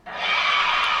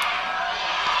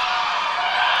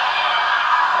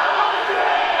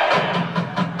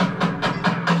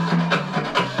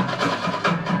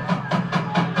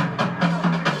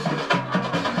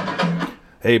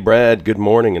Hey, Brad, good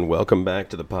morning and welcome back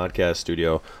to the podcast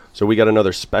studio. So, we got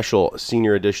another special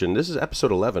senior edition. This is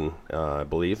episode 11, I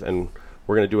believe, and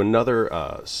we're going to do another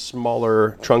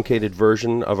smaller, truncated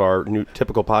version of our new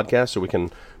typical podcast so we can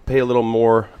pay a little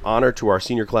more honor to our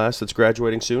senior class that's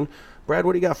graduating soon. Brad,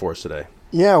 what do you got for us today?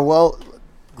 Yeah, well,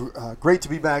 great to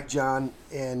be back, John.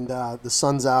 And the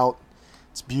sun's out.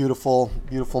 It's beautiful,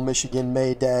 beautiful Michigan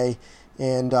May day.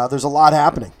 And there's a lot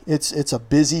happening. It's a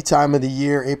busy time of the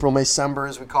year, April, May, December,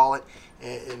 as we call it,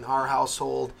 in our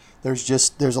household. There's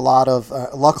a lot of,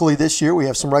 luckily this year, we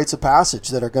have some rites of passage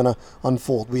that are going to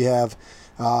unfold. We have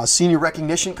senior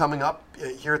recognition coming up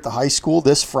here at the high school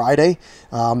this Friday.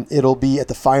 It'll be at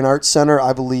the Fine Arts Center.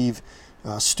 I believe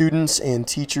students and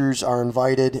teachers are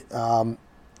invited.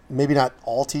 Maybe not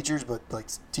all teachers, but like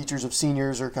teachers of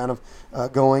seniors are kind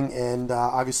of going. And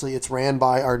obviously it's ran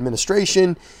by our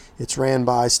administration. It's ran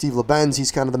by Steve LeBenz.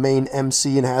 He's kind of the main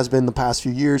MC and has been the past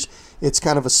few years. It's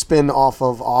kind of a spin off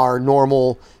of our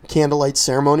normal candlelight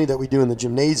ceremony that we do in the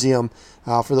gymnasium.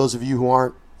 For those of you who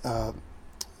aren't,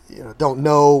 don't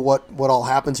know what all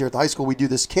happens here at the high school, we do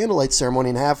this candlelight ceremony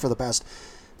and have for the past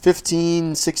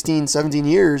 15, 16, 17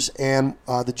 years. And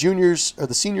the juniors or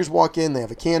the seniors walk in, they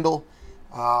have a candle.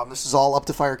 This is all up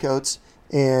to fire codes.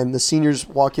 And the seniors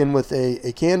walk in with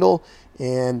a candle,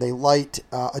 and they light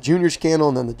a junior's candle,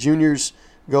 and then the juniors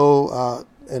go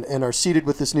and are seated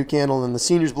with this new candle, and then the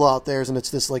seniors blow out theirs, and it's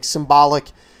this like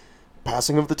symbolic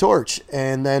passing of the torch.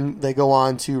 And then they go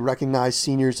on to recognize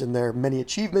seniors in their many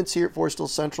achievements here at Forest Hill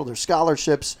Central, their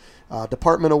scholarships,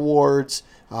 department awards,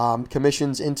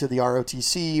 commissions into the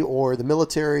ROTC or the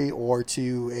military or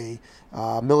to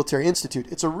a military institute.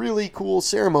 It's a really cool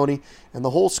ceremony, and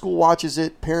the whole school watches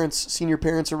it. Parents, senior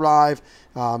parents arrive.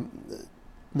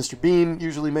 Mr. Beam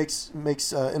usually makes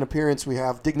an appearance. We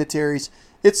have dignitaries.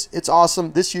 It's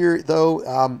awesome. This year,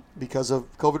 though, because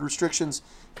of COVID restrictions,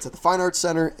 it's at the Fine Arts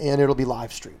Center, and it'll be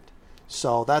live streamed.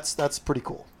 So that's pretty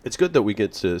cool. It's good that we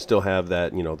get to still have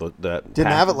that,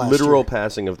 Have it last literal year.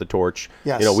 Passing of the torch.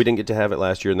 Yes. We didn't get to have it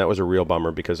last year, and that was a real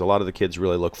bummer because a lot of the kids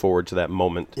really look forward to that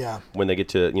moment when they get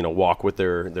to, walk with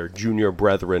their junior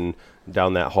brethren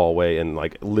down that hallway and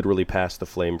like literally pass the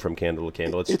flame from candle to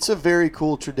candle. It's a very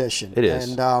cool tradition. It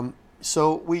is. And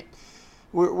so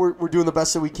we're doing the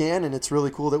best that we can, and it's really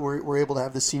cool that we're able to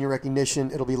have the senior recognition.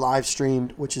 It'll be live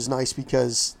streamed, which is nice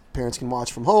because parents can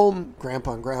watch from home.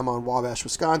 Grandpa and Grandma in Wabash,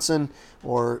 Wisconsin,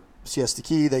 or Siesta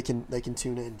Key, they can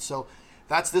tune in. So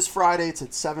that's this Friday. It's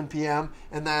at 7 p.m.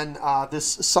 And then this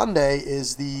Sunday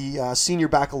is the Senior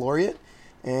Baccalaureate.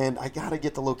 And I got to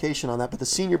get the location on that. But the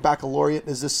Senior Baccalaureate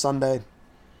is this Sunday.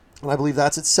 And I believe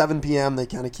that's at 7 p.m. They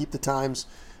kind of keep the times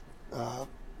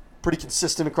pretty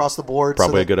consistent across the board.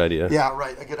 Probably a good idea. Yeah,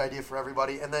 right. A good idea for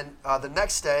everybody. And then the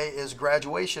next day is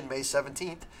graduation, May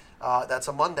 17th. That's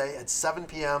a Monday at 7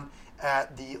 p.m.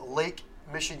 at the Lake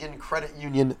Michigan Credit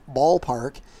Union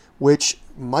Ballpark, which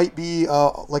might be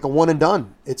like a one and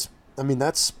done.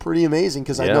 That's pretty amazing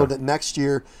because I know that next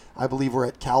year, I believe we're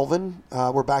at Calvin.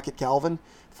 We're back at Calvin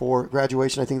for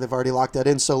graduation. I think they've already locked that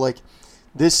in. So,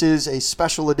 this is a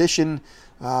special edition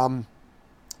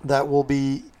that will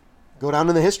go down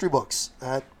in the history books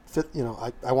at Fifth.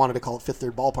 I wanted to call it Fifth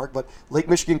Third Ballpark, but Lake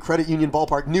Michigan Credit Union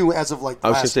Ballpark, new as of I was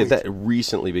going to say that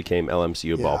recently became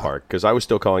LMCU Ballpark because I was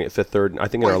still calling it Fifth Third. I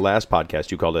think in our last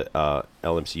podcast you called it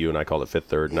LMCU and I called it Fifth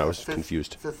Third, and I was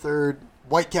confused. Fifth Third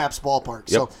Whitecaps Ballpark.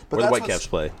 Yep. Where the Whitecaps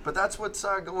play. But that's what's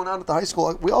going on at the high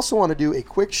school. We also want to do a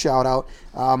quick shout out.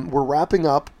 We're wrapping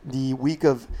up the week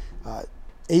of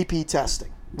AP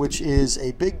testing, which is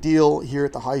a big deal here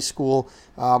at the high school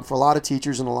for a lot of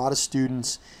teachers and a lot of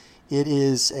students. It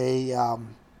is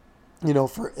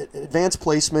for advanced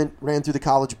placement, ran through the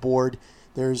College Board.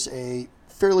 There's a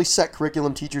fairly set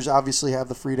curriculum. Teachers obviously have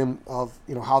the freedom of,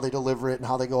 how they deliver it and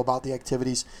how they go about the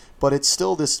activities. But it's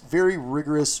still this very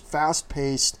rigorous,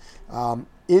 fast-paced,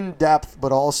 in-depth,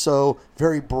 but also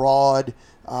very broad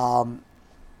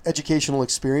educational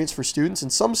experience for students.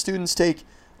 And some students take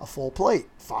a full plate.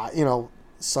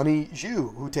 Sonny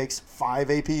Zhu, who takes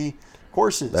 5 AP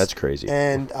courses. That's crazy.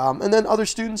 And then other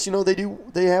students,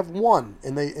 they have one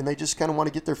and they just kind of want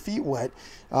to get their feet wet.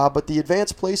 But the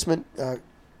advanced placement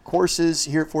courses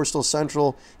here at Forest Hill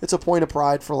Central, it's a point of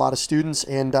pride for a lot of students.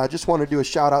 And I just want to do a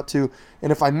shout out to,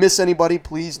 and if I miss anybody,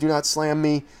 please do not slam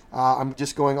me. I'm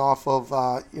just going off of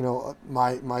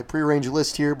my prearranged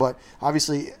list here, but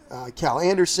obviously Cal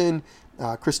Anderson,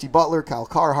 Christy Butler, Kyle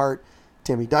Carhart,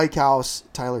 Tammy Dykehouse,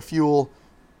 Tyler Fuel,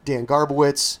 Dan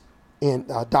Garbowitz, and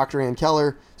Dr. Ann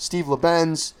Keller, Steve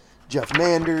LeBenz, Jeff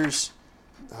Manders,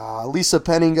 Lisa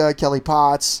Penninga, Kelly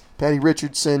Potts, Patty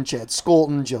Richardson, Chad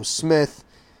Skolton, Joe Smith,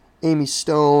 Amy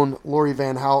Stone, Lori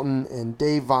Van Houten, and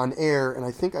Dave Von Air. And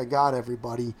I think I got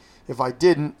everybody. If I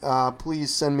didn't,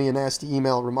 please send me a nasty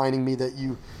email reminding me that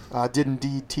you did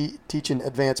indeed teach an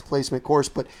advanced placement course.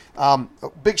 But a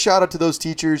big shout out to those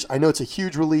teachers. I know it's a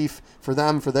huge relief for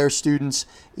them, for their students.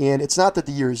 And it's not that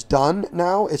the year is done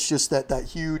now. It's just that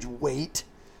huge weight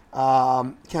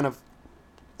kind of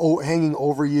hanging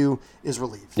over you is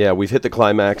relieved. Yeah, we've hit the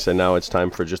climax, and now it's time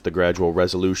for just the gradual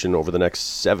resolution over the next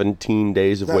 17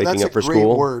 days of waking up for school. That's a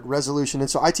great word, resolution. And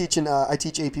so I teach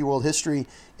AP World History,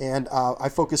 and I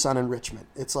focus on enrichment.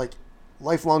 It's like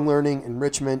lifelong learning,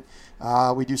 enrichment.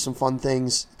 We do some fun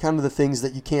things, kind of the things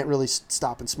that you can't really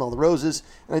stop and smell the roses.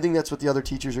 And I think that's what the other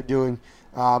teachers are doing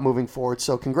moving forward.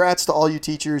 So congrats to all you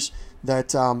teachers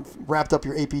that wrapped up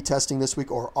your AP testing this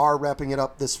week or are wrapping it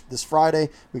up this Friday.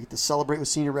 We get to celebrate with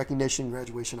senior recognition,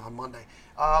 graduation on Monday.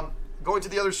 Going to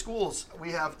the other schools,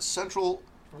 we have Central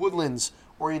Woodlands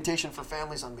orientation for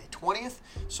families on May 20th.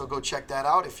 So go check that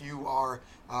out. If you are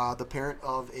the parent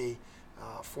of a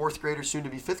fourth grader, soon to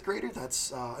be fifth grader,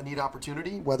 that's a neat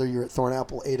opportunity. Whether you're at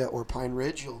Thornapple, Ada, or Pine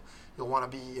Ridge, you'll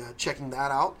want to be checking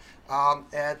that out.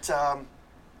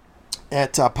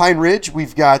 At Pine Ridge,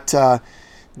 we've got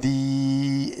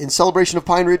in celebration of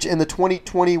Pine Ridge and the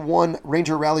 2021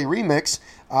 Ranger Rally Remix,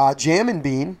 Jam and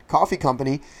Bean Coffee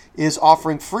Company is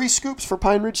offering free scoops for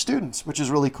Pine Ridge students, which is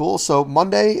really cool. So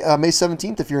Monday, May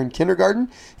 17th, if you're in kindergarten,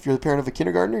 if you're the parent of a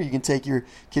kindergartner, you can take your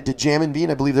kid to Jam and Bean.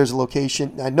 I believe there's a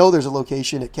location. I know there's a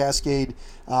location at Cascade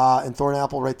and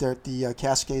Thornapple right there at the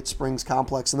Cascade Springs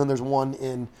complex, and then there's one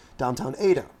in downtown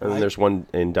Ada. And then there's one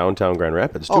in downtown Grand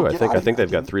Rapids too. I think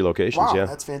they've got 3 locations. Wow, yeah,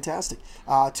 that's fantastic.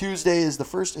 Tuesday is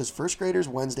first graders,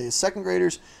 Wednesday is second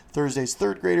graders, Thursday is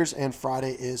third graders, and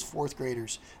Friday is fourth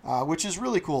graders, which is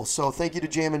really cool. So thank you to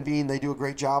Jam and Bean. They do a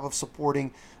great job of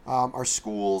supporting our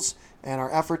schools and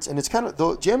our efforts. And it's kind of,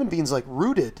 though, Jam and Bean's like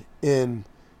rooted in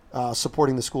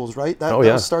supporting the schools, right? That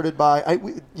was started by,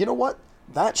 you know what?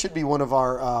 That should be one of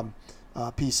our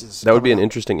pieces. That would be an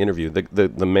interesting interview.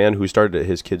 The man who started it,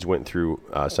 his kids went through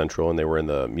Central, and they were in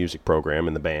the music program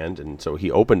in the band, and so he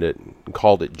opened it and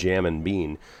called it Jam and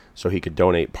Bean, so he could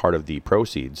donate part of the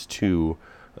proceeds to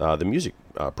the music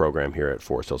program here at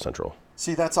Forest Hill Central.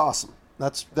 See, that's awesome.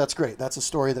 That's great. That's a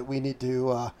story that we need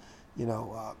to,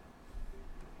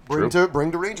 bring to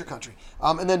Ranger Country.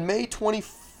 And then May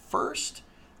 21st,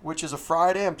 which is a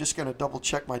Friday, I'm just going to double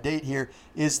check my date here,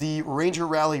 is the Ranger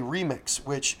Rally Remix,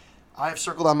 which I have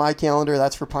circled on my calendar.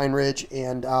 That's for Pine Ridge,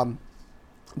 and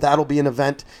that'll be an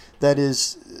event that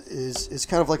is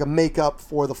kind of like a makeup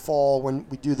for the fall when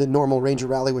we do the normal Ranger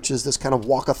Rally, which is this kind of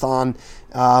walkathon.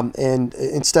 And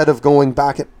instead of going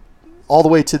back all the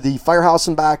way to the firehouse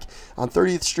and back on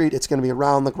 30th Street, it's going to be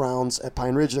around the grounds at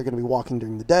Pine Ridge. They're going to be walking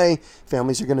during the day.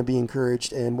 Families are going to be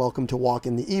encouraged and welcome to walk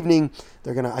in the evening.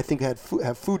 They're going to, I think, have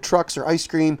food trucks or ice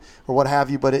cream or what have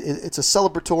you, but it's a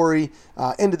celebratory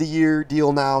end of the year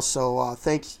deal now. So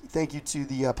thank you to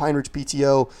the Pine Ridge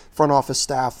PTO front office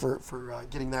staff for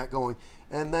getting that going.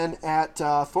 And then at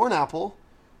Thornapple,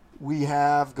 we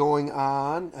have going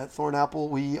on at Thornapple,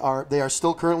 they are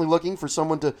still currently looking for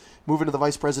someone to move into the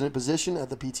vice president position at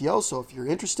the PTO. So if you're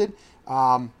interested,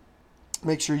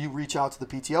 make sure you reach out to the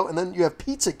PTO. And then you have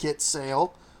Pizza Kit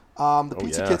sale.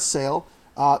 Kit sale,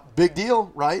 big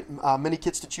deal, right? Many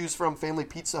kits to choose from. Family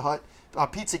Pizza Hut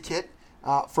Pizza Kit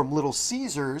from Little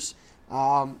Caesars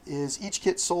is each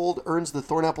kit sold earns the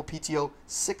Thornapple PTO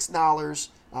 $6.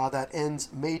 That ends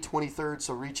May 23rd,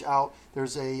 so reach out.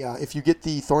 There's if you get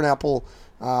the Thornapple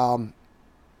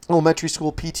Elementary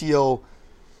School PTO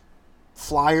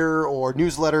flyer or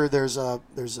newsletter, there's a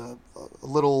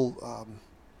little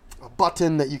a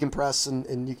button that you can press,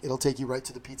 and it'll take you right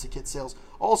to the Pizza Kit sales.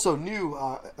 Also, new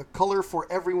a color for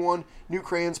everyone, new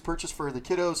crayons purchased for the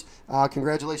kiddos.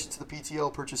 Congratulations to the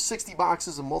PTO. Purchased 60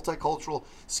 boxes of multicultural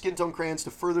skin tone crayons to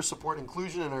further support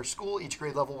inclusion in our school. Each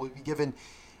grade level will be given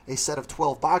a set of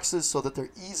 12 boxes so that they're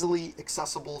easily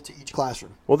accessible to each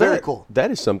classroom. Well, very cool.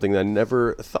 That is something that I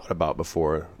never thought about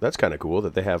before. That's kind of cool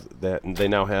that they have that. They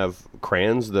now have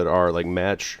crayons that are like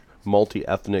match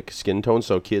multi-ethnic skin tones,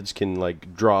 so kids can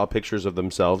like draw pictures of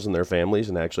themselves and their families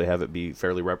and actually have it be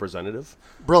fairly representative.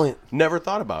 Brilliant. Never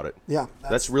thought about it. Yeah,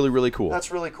 that's really, really cool.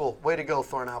 That's really cool. Way to go,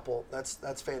 Thornapple.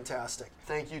 That's fantastic.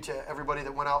 Thank you to everybody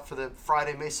that went out for the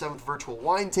Friday, May 7th virtual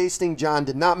wine tasting. John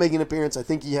did not make an appearance. I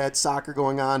think he had soccer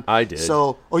going on. I did.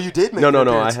 So, you did make an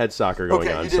appearance? No, I had soccer going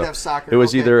on. Okay, you did have soccer. It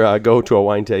was either go to a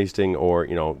wine tasting or,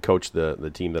 coach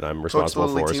the team that I'm responsible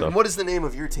for. So. And what is the name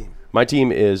of your team? My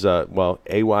team is,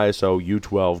 AYSO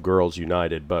U12 Girls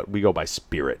United, but we go by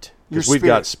Spirit. We've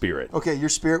got Spirit. Okay, your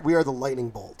Spirit. We are the Lightning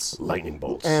Bolts. Lightning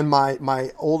Bolts. And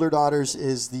my older daughter's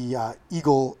is the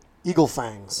Eagle Eagle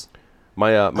Fangs.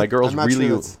 My girls I'm not really.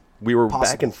 sure that's We were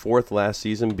possible. back and forth last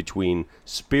season between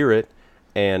Spirit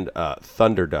and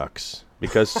Thunder Ducks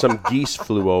because some geese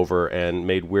flew over and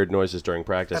made weird noises during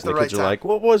practice. At And the the kids right are time. like,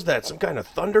 "What was that? Some kind of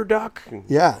thunder duck?"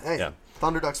 Yeah, hey, Yeah.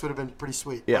 Thunder Ducks would have been pretty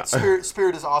sweet. Yeah. But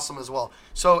Spirit is awesome as well.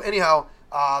 So anyhow,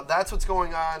 that's what's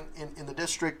going on in the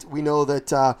district. We know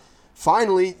that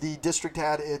finally the district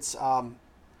had its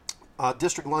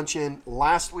district luncheon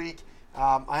last week.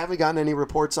 I haven't gotten any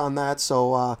reports on that,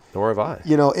 so Nor have I.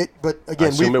 But I again,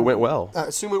 assume it went well.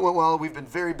 Assume it went well. We've been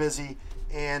very busy,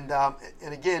 and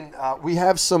again, we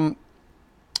have some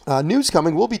news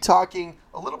coming. We'll be talking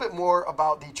a little bit more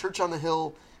about the Church on the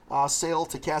Hill sale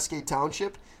to Cascade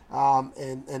Township,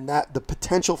 and that the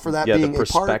potential for that Yeah, being the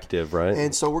perspective, a part. right?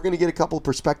 And so we're going to get a couple of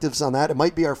perspectives on that. It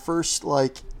might be our first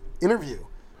interview.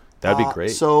 That'd be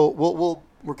great. So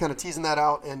we're kind of teasing that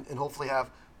out, and hopefully have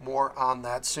more on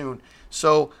that soon.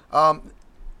 So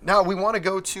now we want to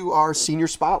go to our senior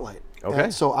spotlight. Okay.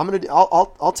 And so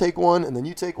I'll take one, and then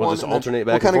you take We'll one. just and then alternate we'll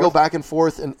back and kind of go forth? back and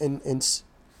forth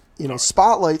and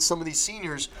spotlight some of these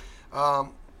seniors.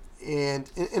 And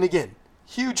again,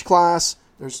 huge class.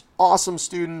 There's awesome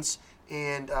students,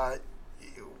 and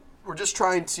we're just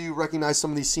trying to recognize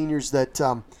some of these seniors that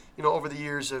over the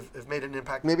years have made an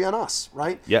impact, maybe on us,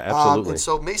 right? Yeah, absolutely. And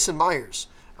so Mason Myers.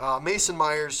 Mason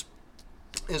Myers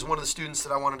is one of the students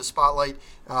that I wanted to spotlight.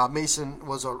 Mason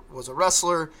was a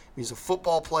wrestler. He's a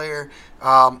football player.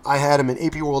 I had him in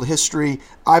AP World History.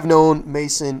 I've known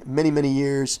Mason many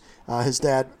years. His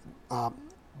dad,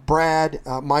 Brad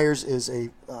Myers, is a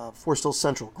Forest Hill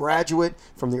Central graduate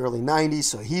from the early 90s,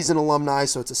 so he's an alumni.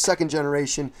 So it's a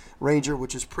second-generation Ranger,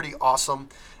 which is pretty awesome.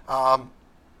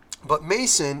 But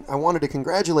Mason, I wanted to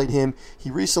congratulate him. He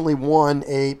recently won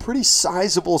a pretty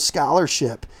sizable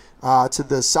scholarship to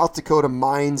the South Dakota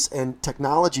Mines and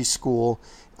Technology School,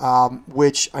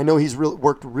 which I know he's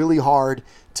worked really hard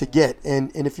to get.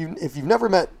 And if you've never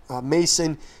met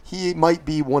Mason, he might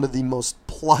be one of the most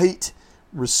polite,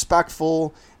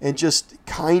 respectful, and just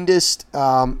kindest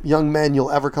young men you'll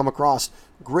ever come across.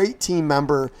 Great team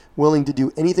member, willing to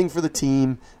do anything for the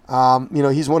team.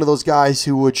 He's one of those guys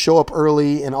who would show up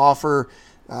early and offer,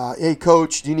 hey,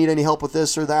 coach, do you need any help with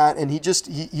this or that? And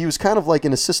he was kind of like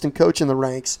an assistant coach in the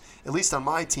ranks, at least on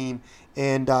my team.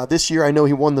 And this year, I know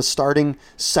he won the starting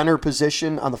center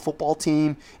position on the football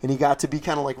team, and he got to be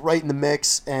kind of like right in the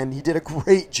mix, and he did a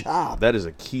great job. That is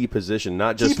a key position,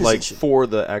 not just position. for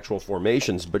the actual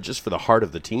formations, but just for the heart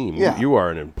of the team. Yeah. You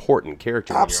are an important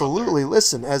character. when you're out there. Absolutely.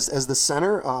 Listen, as the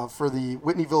center for the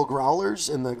Whitneyville Growlers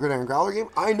in the Gridiron Growler game,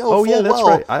 I know Oh, full yeah, that's well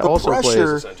right. I the also play as a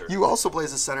pressure. center. You also play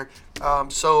as a center.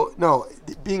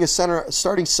 Being a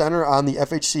starting center on the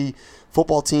FHC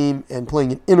football team and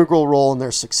playing an integral role in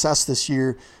their success this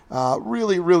year,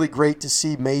 really great to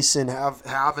see Mason have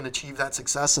and achieve that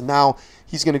success. And now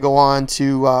he's going to go on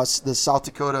to the South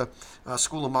Dakota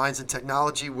School of Mines and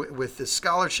Technology with this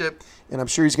scholarship, and I'm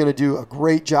sure he's going to do a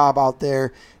great job out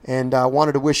there, and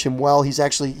wanted to wish him well. He's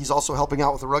also helping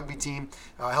out with the rugby team,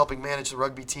 helping manage the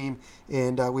rugby team,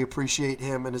 and we appreciate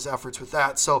him and his efforts with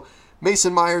that. So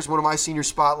Mason Myers, one of my senior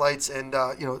spotlights, and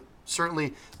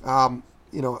certainly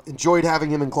enjoyed having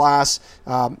him in class.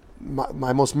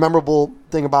 My most memorable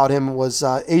thing about him was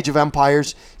Age of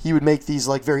Empires. He would make these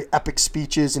very epic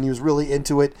speeches, and he was really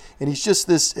into it. And he's just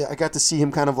this. I got to see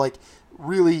him kind of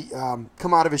really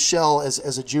come out of his shell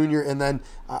as a junior, and then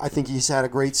I think he's had a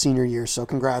great senior year. So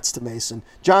congrats to Mason.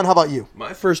 John, how about you?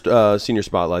 My first senior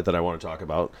spotlight that I want to talk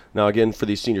about. Now, again, for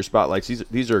these senior spotlights,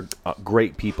 these are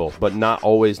great people, but not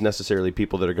always necessarily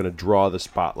people that are going to draw the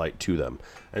spotlight to them.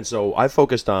 And so I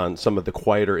focused on some of the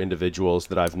quieter individuals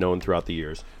that I've known throughout the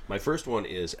years. My first one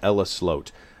is Ella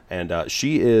Sloat. And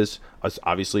she is,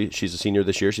 obviously, she's a senior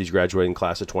this year. She's graduating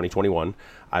class of 2021.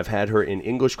 I've had her in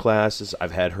English classes.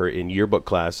 I've had her in yearbook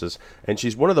classes. And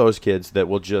she's one of those kids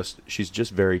that she's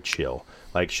just very chill.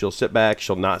 She'll sit back.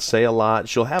 She'll not say a lot.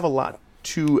 She'll have a lot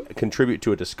to contribute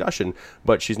to a discussion,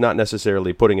 but she's not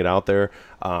necessarily putting it out there.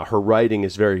 Her writing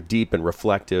is very deep and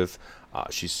reflective.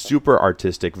 She's super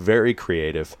artistic, very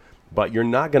creative. But you're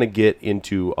not going to get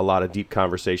into a lot of deep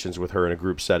conversations with her in a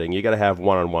group setting. You got to have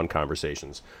one-on-one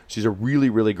conversations. She's a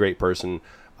really great person.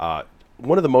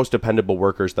 One of the most dependable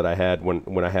workers that I had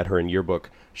when I had her in yearbook.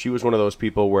 She was one of those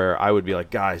people where I would be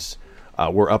like, guys,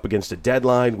 we're up against a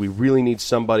deadline. We really need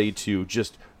somebody to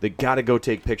they got to go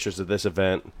take pictures of this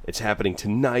event. It's happening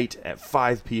tonight at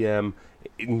 5 p.m.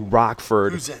 in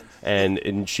Rockford. Who's in?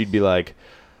 And she'd be like,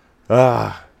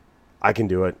 I can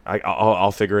do it.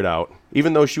 I'll figure it out.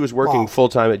 Even though she was working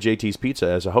full-time at JT's Pizza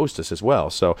as a hostess as well.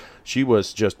 So she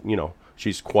was just,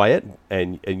 She's quiet,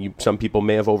 and some people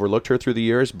may have overlooked her through the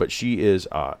years, but she is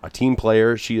a team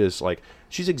player. She's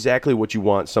exactly what you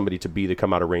want somebody to be to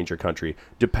come out of Ranger Country.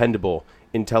 Dependable,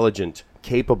 intelligent,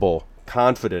 capable,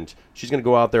 confident. She's going to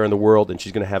go out there in the world and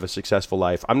she's going to have a successful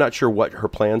life. I'm not sure what her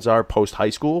plans are post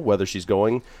high school, whether she's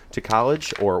going to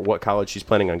college or what college she's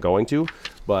planning on going to,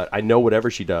 but I know whatever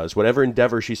she does, whatever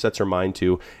endeavor she sets her mind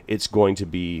to, it's going to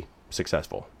be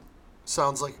successful.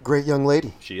 Sounds like a great young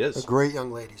lady. She is. A great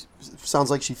young lady. Sounds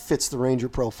like she fits the Ranger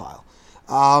profile.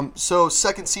 So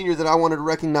second senior that I wanted to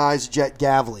recognize, Jet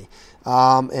Gavley.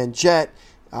 And Jet,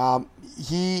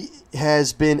 he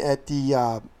has been at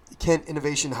the Kent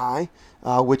Innovation High,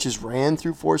 which is ran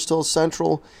through Forest Hills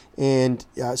Central. And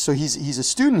so he's a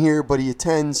student here, but he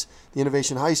attends the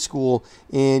Innovation High School,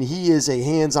 and he is a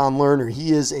hands-on learner.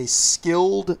 He is a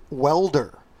skilled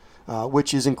welder,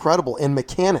 which is incredible, and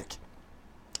mechanic.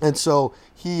 And so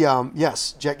he,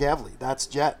 yes, Jet Gavley, that's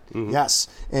Jet, yes.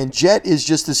 And Jet is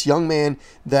just this young man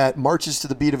that marches to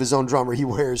the beat of his own drummer. He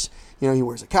wears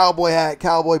a cowboy hat,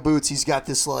 cowboy boots. He's got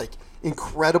this like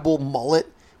incredible mullet,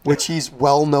 which he's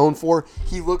well known for.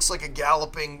 He looks like a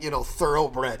galloping,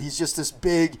 thoroughbred. He's just this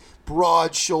big,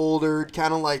 broad-shouldered,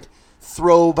 kind of like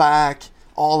throwback,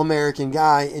 all-American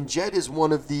guy. And Jet is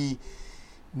one of the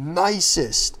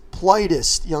nicest,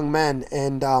 politest young men,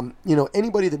 and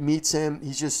anybody that meets him,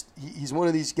 he's one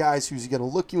of these guys who's going to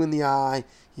look you in the eye.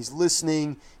 He's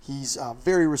listening. He's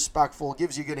very respectful,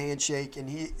 gives you a good handshake, and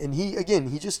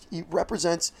he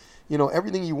represents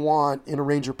everything you want in a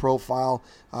Ranger profile.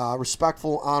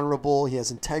 Respectful, honorable. He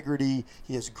has integrity.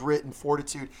 He has grit and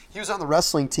fortitude. He was on the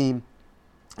wrestling team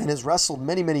and has wrestled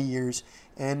many, many years.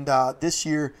 And this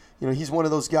year, he's one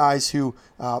of those guys who,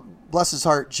 bless his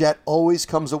heart, Jet always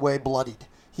comes away bloodied.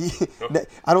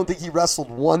 I don't think he wrestled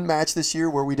one match this year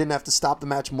where we didn't have to stop the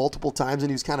match multiple times, and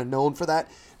he was kind of known for that.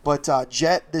 But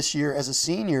Jet this year, as a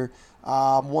senior,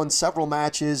 won several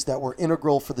matches that were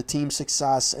integral for the team's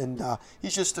success, and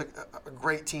he's just a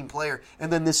great team player.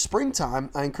 And then this springtime,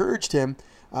 I encouraged him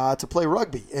to play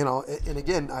rugby. And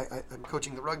again, I'm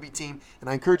coaching the rugby team, and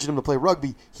I encouraged him to play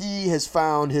rugby. He has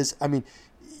found his. I mean,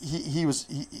 he was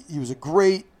a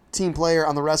great team player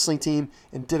on the wrestling team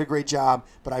and did a great job,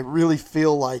 but I really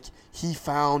feel like he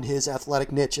found his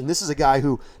athletic niche. And this is a guy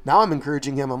who now I'm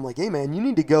encouraging him. I'm like, hey man, you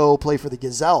need to go play for the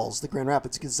Gazelles, the Grand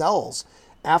Rapids Gazelles,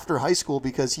 after high school,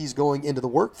 because he's going into the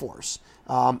workforce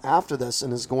after this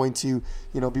and is going to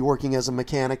be working as a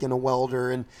mechanic and a welder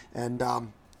and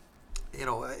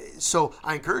so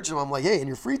I encourage him. I'm like, hey, in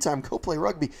your free time, go play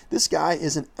rugby. This guy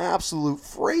is an absolute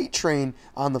freight train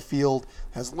on the field,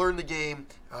 has learned the game.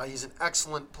 He's an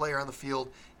excellent player on the field,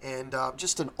 and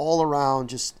just an all-around,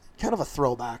 just kind of a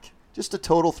throwback, just a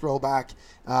total throwback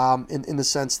in the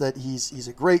sense that he's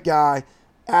a great guy,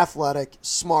 athletic,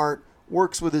 smart,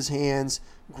 works with his hands,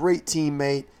 great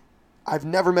teammate. I've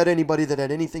never met anybody that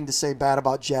had anything to say bad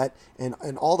about Jet, and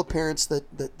all the parents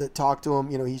that talk to him,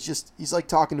 he's like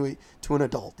talking to an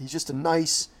adult. He's just a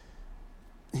nice,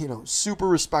 super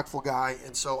respectful guy,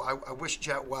 and so I wish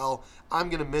Jet well. I'm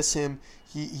gonna miss him.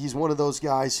 He's one of those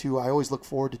guys who I always look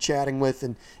forward to chatting with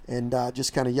and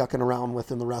just kind of yucking around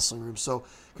with in the wrestling room. So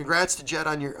congrats to Jet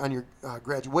on your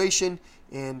graduation,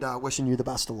 and wishing you the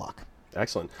best of luck.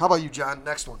 Excellent. How about you, John?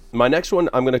 Next one. My next one,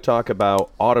 I'm going to talk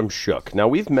about Autumn Shook. Now,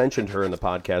 we've mentioned her in the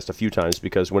podcast a few times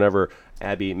because whenever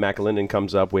Abby McAlinden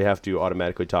comes up, we have to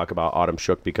automatically talk about Autumn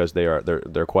Shook because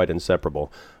they're quite inseparable.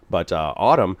 But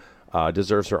Autumn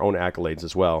deserves her own accolades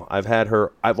as well.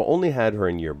 I've only had her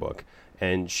in yearbook,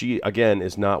 and she, again,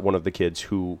 is not one of the kids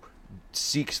who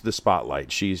seeks the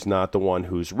spotlight. She's not the one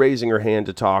who's raising her hand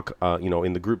to talk,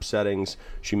 in the group settings.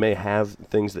 She may have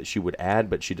things that she would add,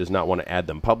 but she does not want to add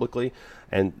them publicly.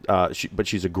 And but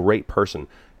she's a great person,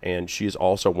 and she is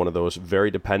also one of those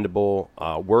very dependable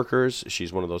workers.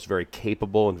 She's one of those very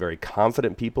capable and very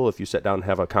confident people. If you sit down and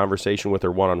have a conversation with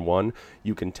her one-on-one,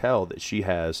 you can tell that she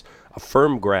has a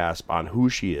firm grasp on who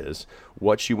she is,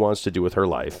 what she wants to do with her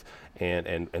life, and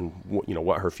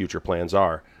what her future plans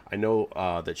are. I know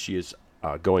that she is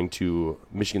going to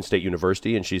Michigan State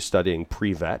University, and she's studying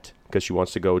pre-vet because she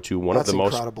wants to go to one of the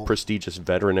most prestigious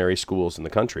veterinary schools in the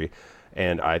country.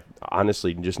 And I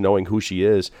honestly, just knowing who she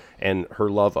is and her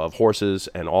love of horses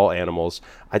and all animals,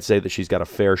 I'd say that she's got a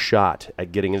fair shot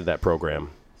at getting into that program.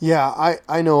 Yeah,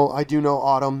 I do know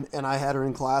Autumn, and I had her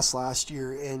in class last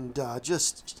year, and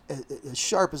just as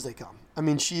sharp as they come. I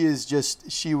mean, she'd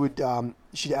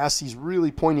ask these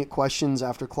really poignant questions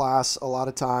after class a lot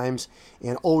of times,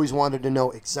 and always wanted to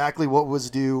know exactly what was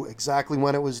due, exactly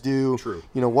when it was due. True.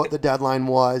 What the deadline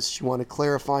was. She wanted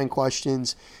clarifying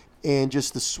questions, and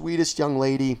just the sweetest young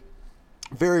lady,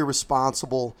 very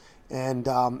responsible, And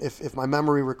if my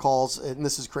memory recalls, and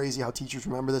this is crazy how teachers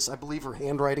remember this, I believe her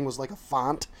handwriting was like a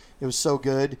font. It was so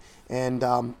good, and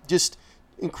just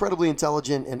incredibly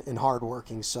intelligent and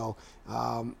hardworking. So,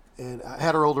 and I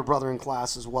had her older brother in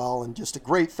class as well, and just a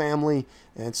great family.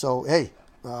 And so, hey,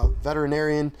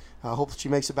 veterinarian. I hope she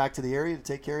makes it back to the area to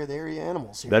take care of the area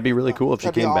animals here. That'd be really cool if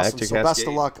she came back to so Cascade. Best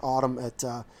of luck, Autumn,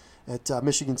 at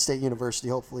Michigan State University.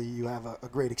 Hopefully you have a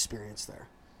great experience there.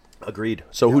 Agreed.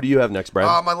 So who do you have next,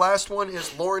 Brad? My last one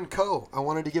is Lauren Coe. I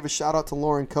wanted to give a shout out to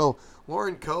Lauren Coe.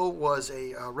 Lauren Coe was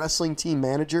a wrestling team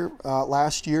manager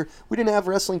last year. We didn't have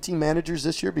wrestling team managers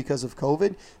this year because of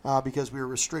COVID, because we were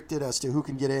restricted as to who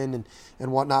can get in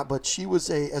and whatnot. But she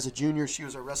was as a junior, she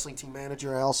was a wrestling team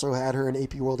manager. I also had her in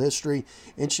AP World History,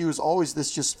 and she was always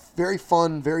this just very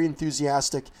fun, very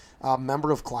enthusiastic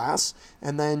member of class.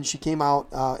 And then she came out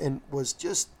and was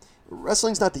just,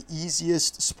 wrestling's not the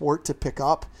easiest sport to pick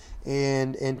up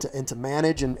and to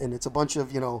manage, and it's a bunch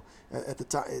of, at the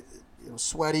time,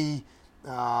 sweaty,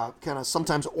 kind of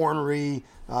sometimes ornery,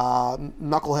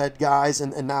 knucklehead guys,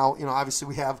 and now, obviously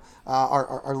we have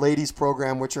our ladies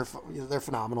program, which are, they're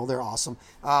phenomenal, they're awesome,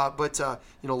 but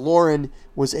Lauren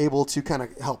was able to kind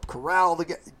of help corral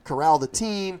the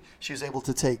team. She was able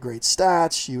to take great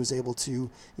stats. She was able to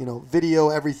video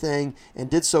everything, and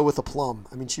did so with aplomb.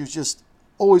 I mean, she was just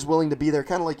always willing to be there,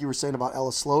 kind of like you were saying about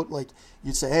Ella Sloat. Like,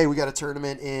 you'd say, hey, we got a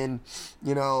tournament in,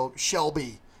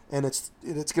 Shelby, and it's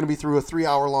going to be through a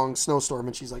 3-hour-long snowstorm,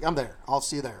 and she's like, I'm there. I'll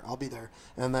see you there. I'll be there.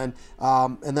 And then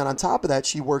on top of that,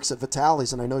 she works at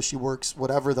Vitale's, and I know she works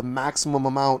whatever the maximum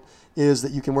amount is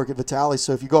that you can work at Vitale's.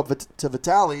 So if you go up to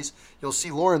Vitale's, you'll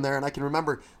see Lauren there, and I can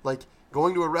remember, like,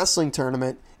 going to a wrestling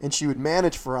tournament, and she would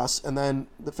manage for us, and then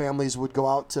the families would go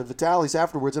out to Vitale's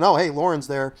afterwards, and, oh, hey, Lauren's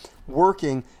there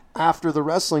working after the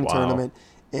wrestling tournament,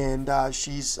 and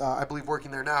she's I believe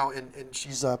working there now, and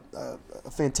she's a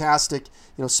fantastic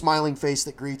smiling face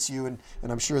that greets you, and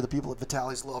I'm sure the people at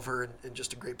Vitale's love her, and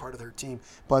just a great part of their team.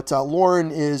 But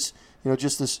Lauren is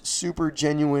just this super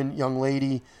genuine young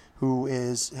lady who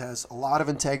has a lot of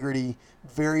integrity,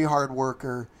 very hard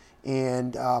worker,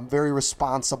 and very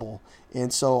responsible.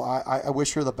 And so I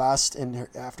wish her the best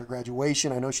after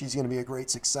graduation. I know she's going to be a great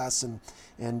success,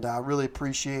 and really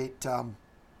appreciate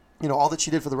all that she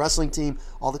did for the wrestling team,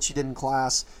 all that she did in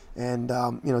class, and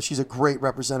she's a great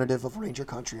representative of Ranger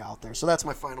Country out there. So that's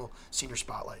my final senior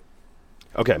spotlight.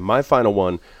 Okay, my final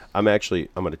one. I'm going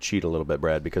to cheat a little bit,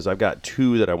 Brad, because I've got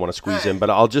two that I want to squeeze in,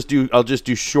 but I'll just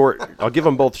do short. I'll give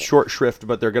them both short shrift,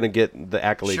 but they're going to get the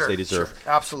accolades they deserve.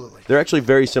 Sure. Absolutely. They're actually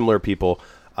very similar people.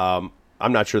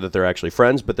 I'm not sure that they're actually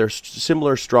friends, but they're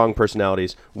similar, strong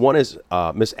personalities. One is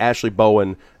Miss Ashley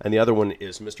Bowen, and the other one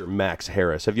is Mr. Max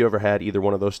Harris. Have you ever had either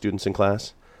one of those students in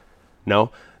class?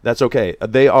 No? That's okay.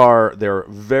 They're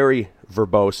very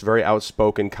verbose, very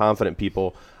outspoken, confident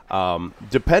people.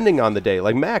 Depending on the day,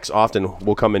 like Max often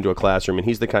will come into a classroom, and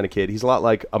he's the kind of kid, he's a lot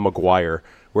like a McGuire,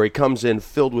 where he comes in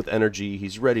filled with energy,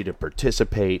 he's ready to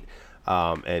participate,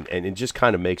 and it just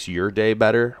kind of makes your day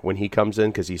better when he comes in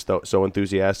because he's so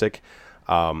enthusiastic.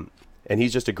 And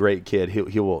he's just a great kid.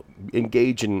 He will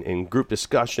engage in group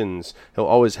discussions. He'll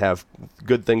always have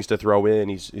good things to throw in.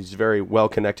 He's very well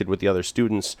connected with the other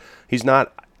students. He's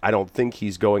not, I don't think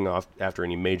he's going off after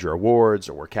any major awards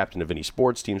or captain of any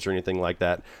sports teams or anything like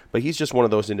that. But he's just one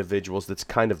of those individuals that's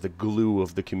kind of the glue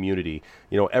of the community.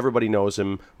 Everybody knows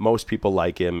him. Most people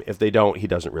like him. If they don't, he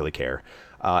doesn't really care.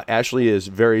 Ashley is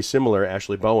very similar.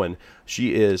 Ashley Bowen.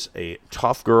 She is a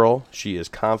tough girl. She is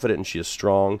confident and she is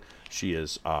strong. She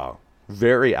is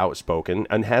very outspoken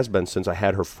and has been since I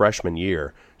had her freshman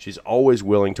year. She's always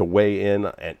willing to weigh in,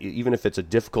 and even if it's a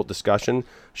difficult discussion,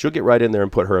 she'll get right in there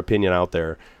and put her opinion out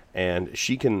there. And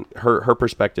she can, her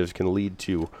perspectives can lead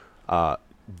to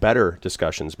better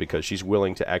discussions because she's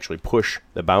willing to actually push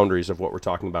the boundaries of what we're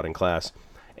talking about in class.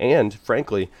 And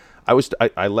frankly,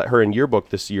 I let her in yearbook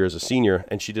this year as a senior,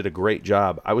 and she did a great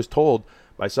job. I was told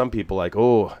by some people, like,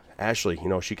 oh, Ashley,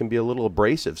 she can be a little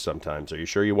abrasive sometimes. Are you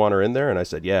sure you want her in there? And I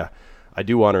said, yeah, I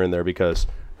do want her in there because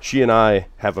she and I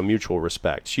have a mutual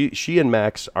respect. She and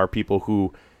Max are people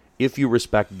who, if you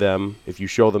respect them, if you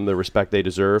show them the respect they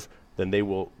deserve, then they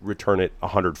will return it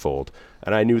 100-fold.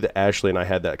 And I knew that Ashley and I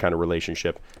had that kind of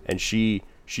relationship, and she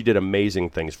did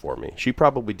amazing things for me. She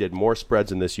probably did more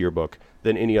spreads in this yearbook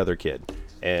than any other kid.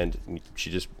 And she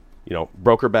just,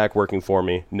 broke her back working for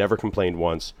me, never complained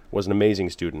once, was an amazing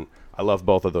student. I love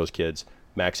both of those kids,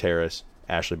 Max Harris,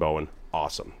 Ashley Bowen.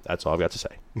 Awesome. That's all I've got to say.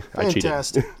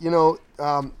 Fantastic.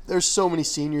 There's so many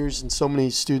seniors and so many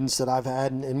students that I've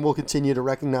had, and we'll continue to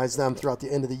recognize them throughout the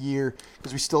end of the year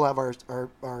because we still have our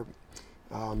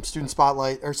student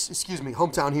spotlight, or excuse me,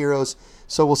 hometown heroes.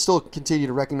 So we'll still continue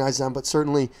to recognize them, but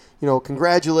certainly,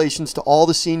 congratulations to all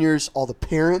the seniors, all the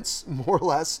parents, more or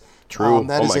less. True.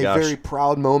 That is a very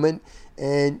proud moment.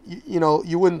 And,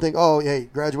 you wouldn't think, oh, hey,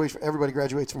 graduation, everybody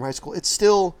graduates from high school.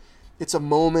 It's a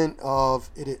moment of,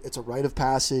 it's a rite of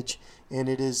passage, and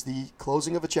it is the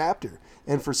closing of a chapter.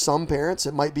 And for some parents,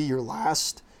 it might be your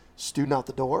last student out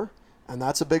the door, and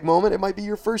that's a big moment. It might be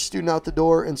your first student out the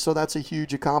door, and so that's a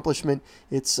huge accomplishment.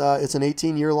 It's an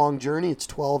 18-year-long journey. It's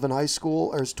 12 in high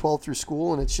school, or it's 12 through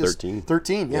school, and it's just 13.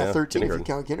 13 if you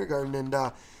count kindergarten. And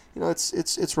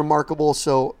it's remarkable.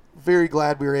 So very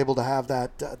glad we were able to have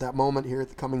that moment here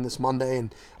coming this Monday,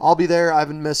 and I'll be there. I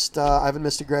haven't missed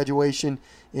a graduation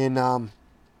in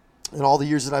all the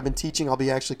years that I've been teaching. I'll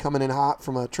be actually coming in hot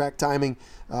from a track timing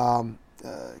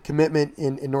commitment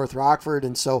in North Rockford,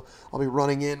 and so I'll be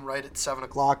running in right at 7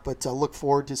 o'clock, but look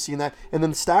forward to seeing that. And then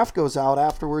the staff goes out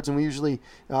afterwards, and we usually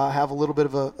have a little bit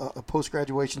of a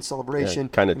post-graduation celebration.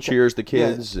 Kind of cheers the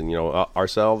kids and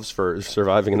ourselves for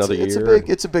surviving another year.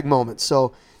 It's a big moment,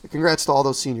 so congrats to all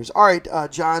those seniors. All right,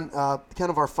 John,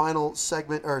 kind of our final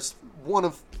segment, or one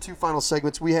of two final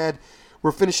segments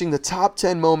we're finishing the top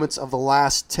 10 moments of the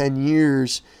last 10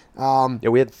 years.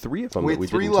 We had 3 of them that we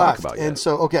didn't talk about yet. And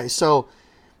so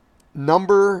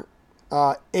number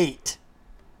 8,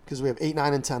 because we have 8,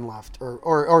 9, and 10 left,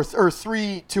 or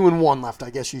 3, 2, and 1 left, I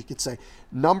guess you could say.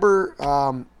 Number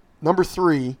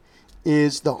 3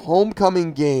 is the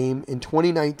homecoming game in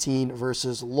 2019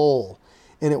 versus Lowell.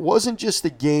 And it wasn't just the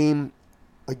game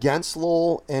against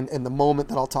Lowell and the moment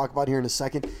that I'll talk about here in a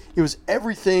second. It was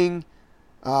everything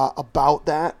about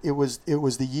that. It was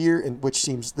the year in which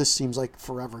this seems like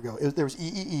forever ago. There was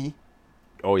EEE.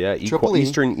 Oh yeah,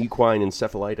 Eastern Equine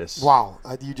Encephalitis. Wow,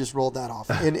 you just rolled that off.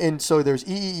 and so there's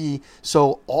EEE.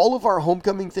 So all of our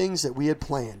homecoming things that we had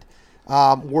planned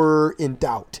were in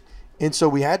doubt, and so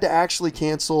we had to actually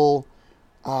cancel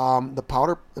the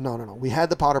powder. No. We had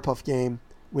the Powder Puff game.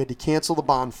 We had to cancel the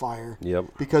bonfire. Yep.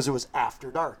 Because it was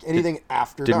after dark. Anything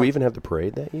after dark. Did we even have the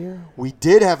parade that year? We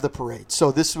did have the parade.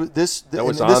 So this was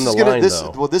on the line,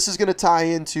 though. Well, this is going to tie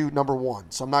into number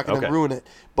 1, so I'm not going to ruin it.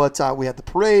 But we had the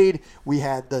parade. We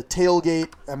had the tailgate.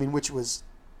 I mean, which was,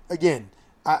 again,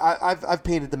 I've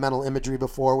painted the mental imagery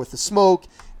before with the smoke.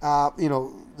 The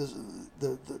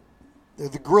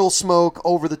grill smoke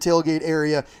over the tailgate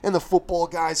area, and the football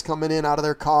guys coming in out of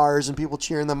their cars and people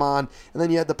cheering them on. And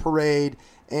then you had the parade.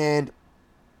 And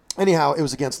anyhow, it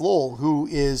was against Lowell, who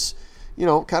is,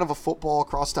 kind of a football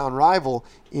crosstown rival.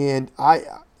 And I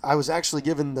was actually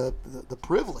given the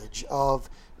privilege of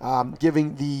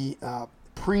giving the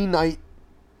pre-night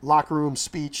locker room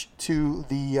speech to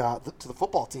the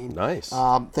football team. Nice.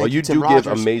 You do give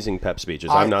amazing pep speeches.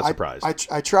 I'm not surprised.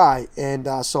 I try, and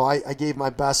so I gave my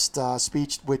best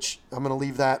speech, which I'm going to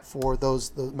leave that for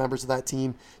the members of that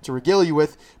team to regale you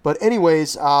with. But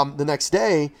anyways, the next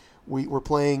day we were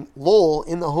playing Lowell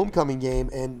in the homecoming game,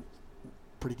 and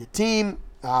pretty good team,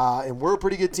 and we're a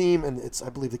pretty good team, and it's, I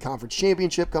believe, the conference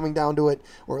championship coming down to it,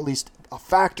 or at least a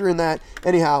factor in that.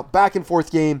 Anyhow, back and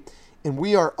forth game, and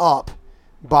we are up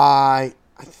by,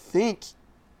 I think,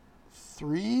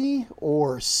 3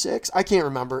 or 6. I can't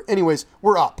remember. Anyways,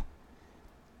 we're up.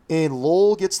 And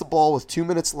Lowell gets the ball with 2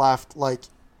 minutes left,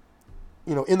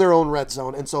 in their own red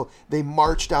zone. And so they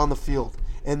march down the field.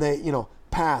 And they,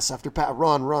 pass after pass,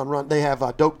 run. They have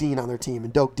Doak Dean on their team.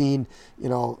 And Doak Dean,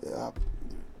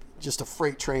 just a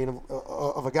freight train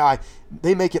of a guy.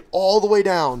 They make it all the way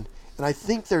down. And I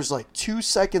think there's 2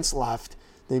 seconds left.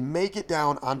 They make it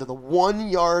down onto the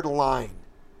 1-yard line.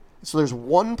 So there's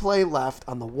one play left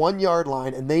on the 1-yard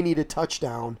line, and they need a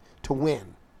touchdown to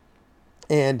win.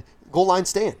 And goal line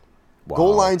stand. Wow.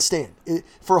 Goal line stand.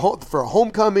 For a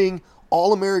homecoming,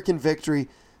 All-American victory,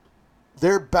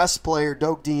 their best player,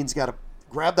 Doak Dean's got to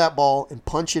grab that ball and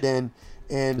punch it in.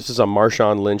 And this is a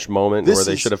Marshawn Lynch moment where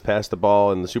they should have passed the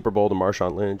ball in the Super Bowl to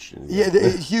Marshawn Lynch. Yeah, a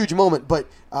huge moment. But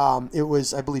it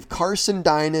was, I believe, Carson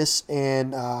Dynas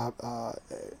and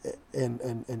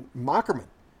Mockerman.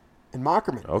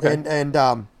 Okay.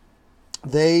 And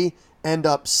they end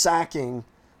up sacking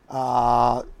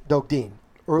Doak Dean,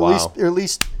 or at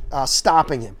least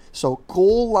stopping him. So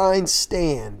goal line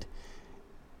stand,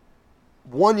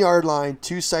 1-yard line,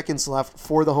 2 seconds left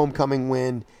for the homecoming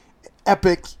win.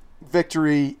 Epic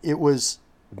victory.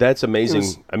 That's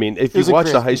amazing. If you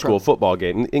watch the high school football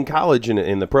game, in college and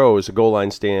in the pros, a goal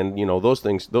line stand,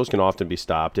 those can often be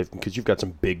stopped because you've got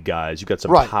some big guys, you've got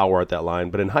some power at that line.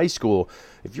 But in high school,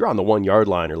 if you're on the 1-yard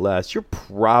line or less, you're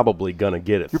probably going to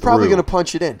get it. You're probably going to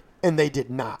punch it in, and they did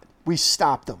not. We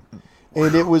stopped them,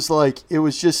 and it was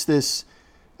just this.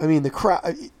 I mean, the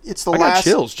crowd. It's the I last.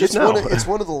 got chills just it's now. It's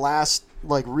one of the last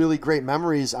like really great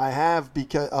memories I have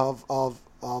because of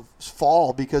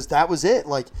fall, because that was it.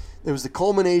 Like it was the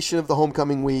culmination of the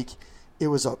homecoming week. It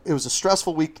was a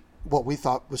stressful week. What we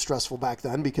thought was stressful back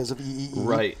then because of EEE.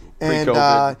 Right. And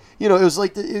it was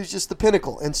like it was just the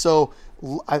pinnacle. And so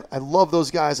I love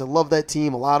those guys. I love that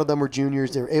team. A lot of them were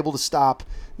juniors. They were able to stop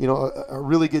a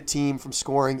really good team from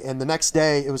scoring. And the next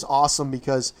day it was awesome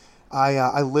because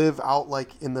I live out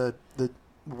like in the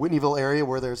Whitneyville area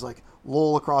where there's like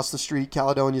Lowell across the street,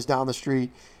 Caledonia's down the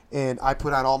street, and I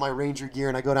put on all my Ranger gear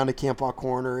and I go down to Campbell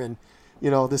Corner, and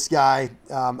this guy,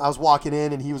 I was walking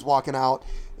in and he was walking out,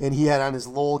 and he had on his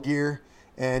Lowell gear,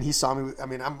 and he saw me. I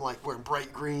mean, I'm like wearing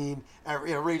bright green,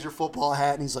 Ranger football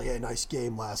hat, and he's like, "Hey, nice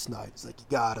game last night." He's like, "You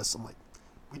got us." I'm like,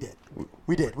 We did.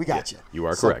 We got you. You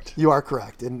are correct. You are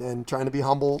correct. And trying to be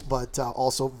humble, but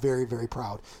also very, very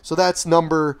proud. So that's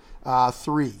number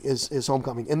 3 is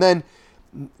homecoming. And then,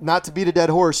 not to beat a dead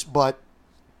horse,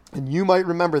 and you might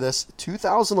remember this,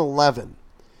 2011,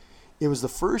 it was the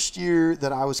first year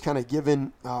that I was kind of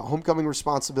given homecoming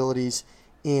responsibilities.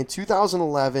 In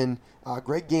 2011,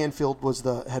 Greg Ganfield was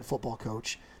the head football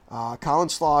coach. Colin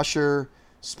Schlosser,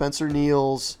 Spencer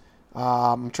Niels,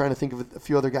 I'm trying to think of a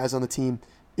few other guys on the team.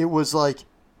 It was the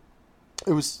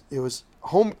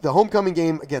homecoming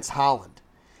game against Holland.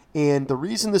 And the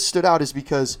reason this stood out is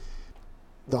because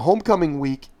the homecoming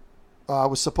week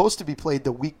was supposed to be played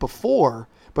the week before,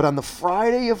 but on the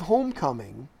Friday of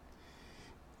homecoming,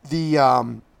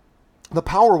 the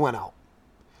power went out.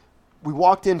 We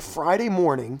walked in Friday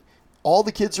morning. All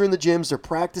the kids are in the gyms. They're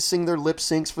practicing their lip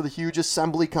syncs for the huge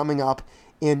assembly coming up.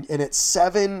 And at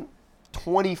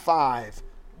 7:25,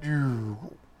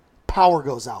 power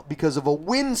goes out because of a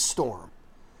windstorm.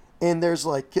 And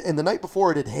and the night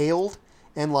before it had hailed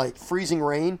and like freezing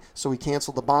rain, so we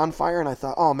canceled the bonfire. And I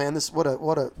thought, oh man, this what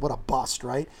a bust,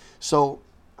 right? So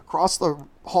across the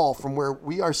hall from where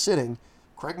we are sitting,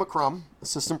 Craig McCrum,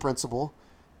 assistant principal,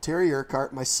 Terry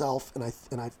Urquhart, myself, and I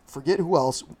forget who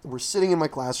else. We're sitting in my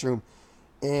classroom,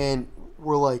 and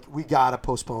we're like, we gotta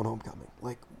postpone homecoming.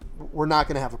 Like, we're not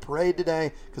gonna have a parade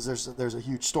today because there's a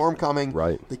huge storm coming.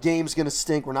 Right. The game's gonna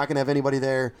stink. We're not gonna have anybody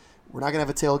there. We're not gonna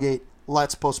have a tailgate.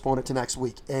 Let's postpone it to next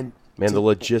week. And man, the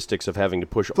logistics of having to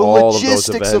push all of those events.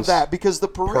 The logistics of that, because the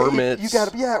parade, permits. you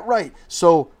gotta, yeah, right.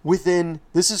 So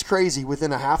this is crazy.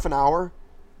 Within a half an hour,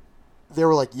 they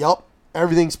were like, "Yup,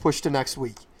 everything's pushed to next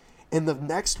week." And the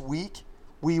next week,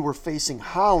 we were facing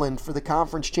Holland for the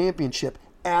conference championship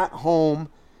at home,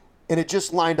 and it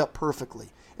just lined up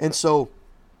perfectly. And so,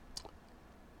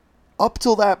 up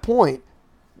till that point,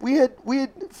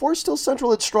 Forest Hill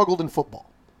Central had struggled in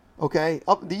football. Okay,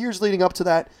 the years leading up to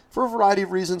that, for a variety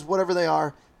of reasons, whatever they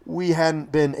are, we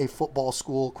hadn't been a football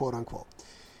school, quote unquote,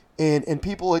 and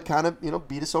people had kind of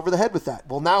beat us over the head with that.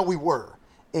 Well, now we were.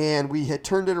 And we had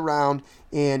turned it around,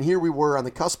 and here we were on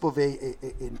the cusp of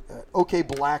an OK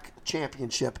Black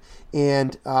championship.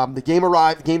 And the game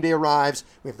day arrives.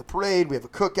 We have the parade. We have a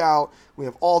cookout. We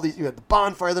have all these. We had the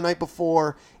bonfire the night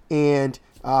before. And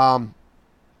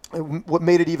what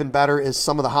made it even better is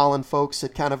some of the Holland folks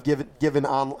had kind of given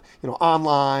on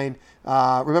online.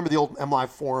 Remember the old MLive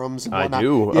forums and whatnot? I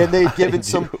do. Yeah, and they'd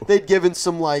given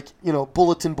some like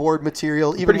bulletin board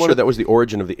material. I'm pretty sure that was the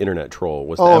origin of the internet troll,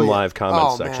 was the MLive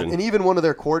comment section. Man. And even one of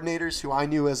their coordinators, who I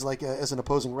knew as an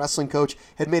opposing wrestling coach,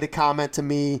 had made a comment to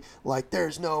me like,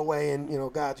 "There's no way in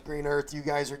God's green earth you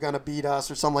guys are gonna beat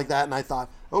us," or something like that. And I thought,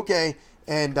 okay.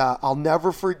 And I'll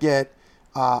never forget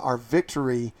our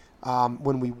victory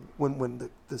when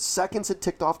the seconds had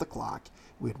ticked off the clock.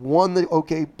 We had won the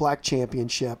OK Black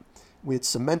championship. We had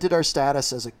cemented our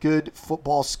status as a good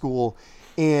football school,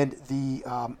 and the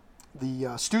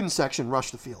student section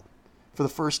rushed the field for the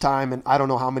first time in I don't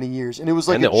know how many years. And it was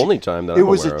like the only time that I'm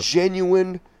aware of. It was a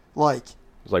genuine, like...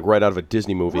 It was like right out of a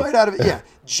Disney movie. Right out of it, yeah.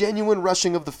 Genuine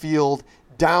rushing of the field,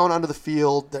 down onto the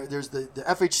field. There's the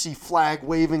FHC flag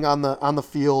waving on the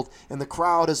field, and the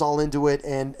crowd is all into it,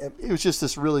 and it was just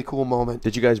this really cool moment.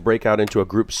 Did you guys break out into a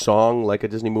group song like a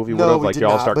Disney movie would have? Like you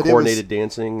all start coordinated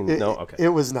dancing? No? Okay. It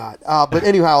was not. But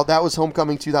anyhow, that was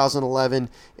homecoming 2011,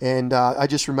 and I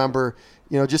just remember,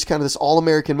 just kind of this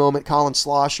all-American moment. Colin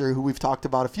Schlosser, who we've talked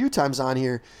about a few times on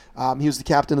here, he was the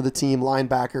captain of the team,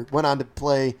 linebacker, went on to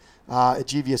play at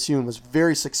GVSU and was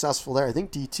very successful there. I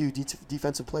think D2,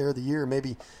 Defensive Player of the Year,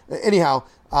 maybe. Anyhow,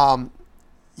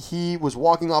 he was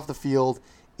walking off the field,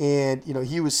 and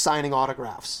he was signing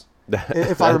autographs,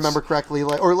 if I remember correctly.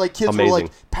 Like kids amazing. were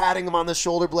like patting him on the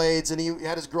shoulder blades, and he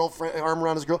had his girlfriend arm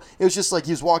around his girl. It was just like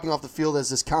he was walking off the field as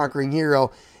this conquering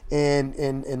hero, and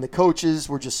the coaches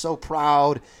were just so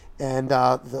proud. and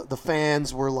the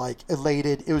fans were like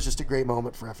elated. It was just a great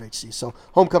moment for FHC. So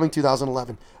homecoming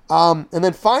 2011, and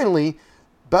then finally,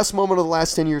 best moment of the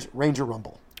last 10 years, Ranger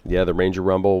Rumble. Yeah, the Ranger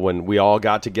Rumble, when we all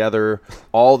got together,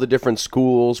 all the different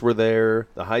schools were there,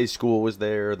 the high school was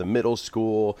there, the middle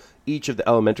school, each of the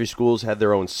elementary schools had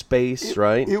their own space,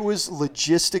 right? It was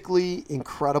logistically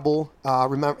incredible.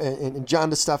 Remember, and John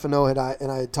DeStefano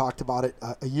and I had talked about it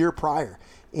a year prior,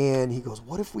 and he goes,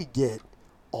 what if we get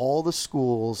all the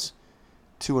schools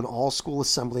to an all-school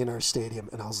assembly in our stadium?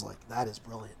 And I was like, that is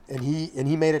brilliant. And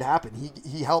he made it happen.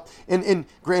 He helped. And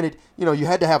granted, you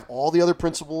had to have all the other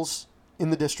principals in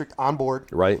the district on board,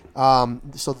 right?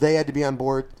 So they had to be on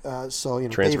board. So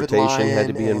transportation David Lyon had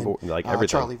to be on board, like everything.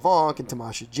 Charlie Vonk and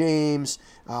Tamasha James,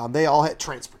 they all had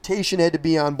transportation had to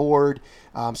be on board.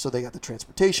 So they got the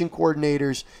transportation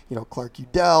coordinators. Clark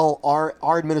Udell,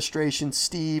 our administration,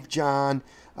 Steve, John.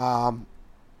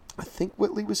 I think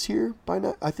Whitley was here by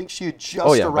now. I think she had just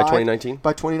arrived. By 2019?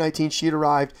 By 2019, she had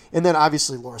arrived. And then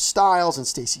obviously Laura Stiles and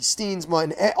Stacy Steensma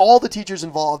and all the teachers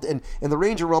involved. And the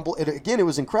Ranger Rumble, again, it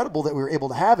was incredible that we were able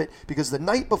to have it because the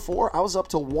night before, I was up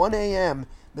till 1 a.m.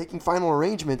 making final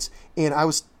arrangements. And I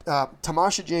was,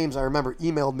 Tamasha James, I remember,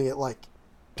 emailed me at like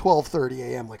 12:30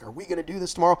 a.m. like, are we going to do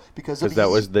this tomorrow? Because that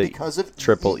was because of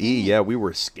Triple E. Yeah, we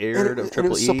were scared of Triple E. And it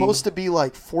was supposed to be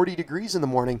like 40 degrees in the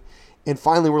morning. And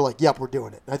finally, we're like, yep, we're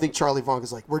doing it. And I think Charlie Vonk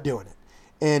is like, we're doing it.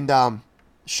 And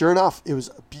sure enough, it was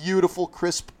a beautiful,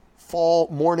 crisp fall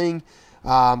morning.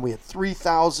 We had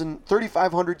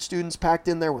 3,500 students packed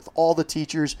in there with all the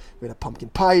teachers. We had a pumpkin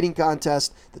pie eating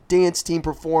contest. The dance team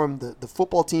performed. The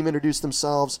football team introduced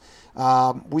themselves.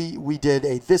 We did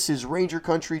a "This is Ranger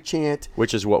Country" chant,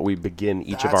 which is what we begin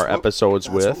each of our episodes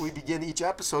with. That's what we begin each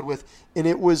episode with, and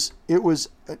it was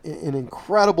an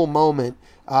incredible moment.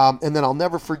 And then I'll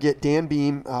never forget, Dan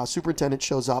Beam, superintendent,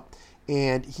 shows up,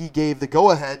 and he gave the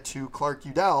go-ahead to Clark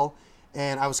Udell,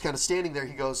 and I was kind of standing there.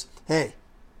 He goes, hey,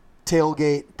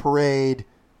 tailgate, parade,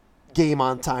 game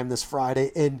on time this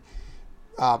Friday, and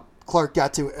Clark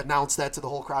got to announce that to the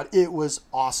whole crowd. It was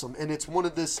awesome, and it's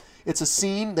a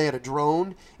scene. They had a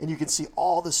drone, and you can see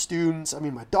all the students. I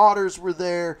mean, my daughters were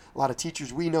there. A lot of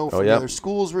teachers we know from other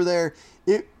schools were there.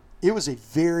 It was a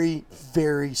very,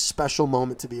 very special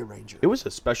moment to be a Ranger. It was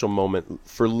a special moment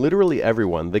for literally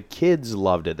everyone. The kids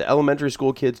loved it. The elementary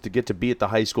school kids to get to be at the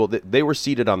high school. They were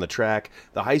seated on the track.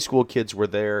 The high school kids were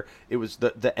there. It was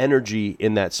the energy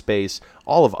in that space.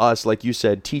 All of us, like you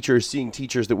said, teachers, seeing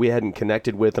teachers that we hadn't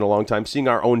connected with in a long time, seeing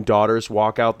our own daughters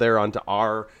walk out there onto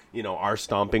our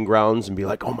stomping grounds and be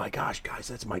like, oh my gosh, guys,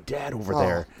 that's my dad over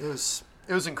there.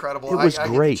 It was incredible. It was great.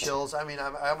 I get the chills. I mean,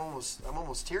 I'm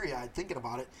almost teary-eyed thinking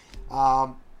about it.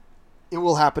 It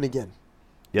will happen again.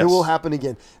 Yes. It will happen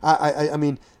again. I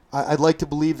mean, I'd like to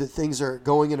believe that things are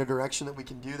going in a direction that we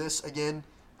can do this again.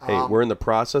 Hey, we're in the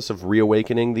process of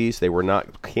reawakening these. They were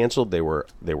not canceled. They were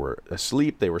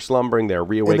asleep. They were slumbering. They're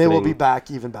reawakening. And they will be back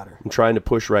even better. I'm trying to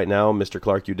push right now, Mr.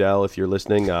 Clark Udell, if you're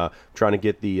listening, trying to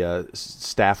get the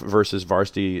staff versus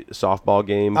varsity softball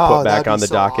game put back on the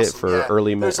docket awesome. for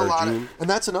early May or June. And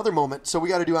that's another moment. So we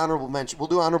got to do honorable mention. We'll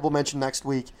do honorable mention next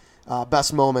week.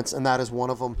 Best moments, and that is one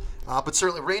of them. But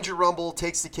certainly Ranger Rumble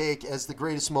takes the cake as the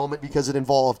greatest moment because it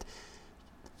involved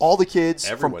all the kids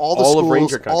from all the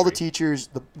schools, all the teachers,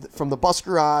 from the bus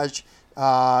garage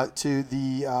to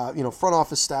the front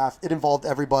office staff. It involved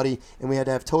everybody, and we had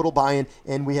to have total buy-in.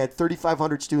 And we had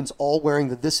 3,500 students all wearing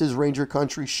the "This is Ranger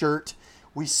Country" shirt.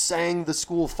 We sang the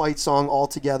school fight song all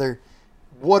together.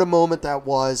 What a moment that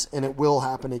was, and it will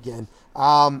happen again.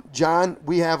 John,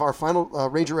 we have our final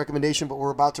Ranger recommendation, but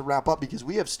we're about to wrap up because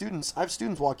we have students. I have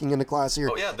students walking into class here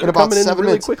in about coming 7 in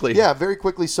minutes. Quickly. Yeah, very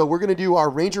quickly. So we're going to do our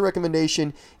Ranger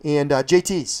recommendation and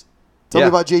JT's. Tell me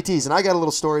about JT's, and I got a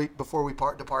little story before we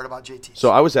depart about JT's.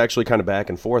 So I was actually kind of back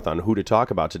and forth on who to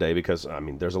talk about today because, I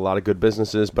mean, there's a lot of good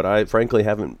businesses, but I frankly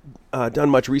haven't done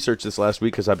much research this last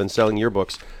week because I've been selling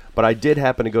yearbooks. But I did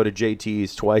happen to go to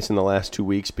JT's twice in the last 2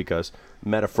 weeks because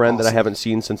met a friend that I haven't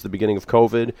seen since the beginning of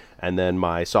COVID, and then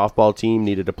my softball team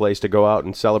needed a place to go out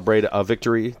and celebrate a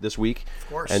victory this week. Of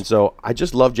course. And so I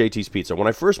just love JT's Pizza. When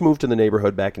I first moved to the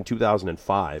neighborhood back in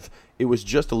 2005, it was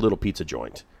just a little pizza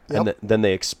joint. Yep. And then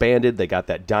they expanded. They got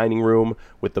that dining room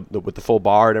with the full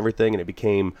bar and everything, and it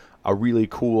became a really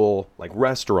cool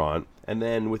restaurant. And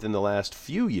then within the last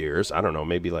few years, I don't know,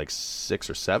 maybe 6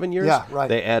 or 7 years,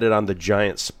 they added on the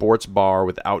giant sports bar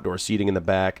with outdoor seating in the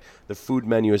back. The food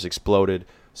menu has exploded.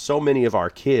 So many of our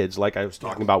kids, like I was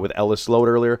talking about with Ellis Sloat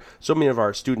earlier, so many of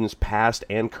our students, past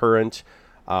and current,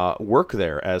 work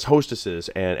there as hostesses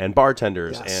and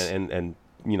bartenders and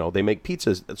they make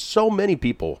pizzas. So many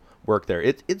people work there.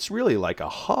 It's really like a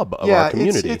hub of our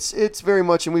community. It's very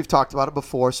much, and we've talked about it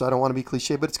before, so I don't want to be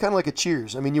cliche, but it's kind of like a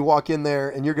Cheers. I mean, you walk in there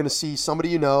and you're going to see somebody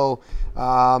you know.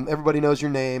 Everybody knows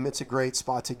your name. It's a great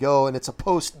spot to go, and it's a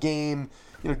post-game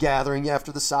gathering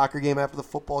after the soccer game, after the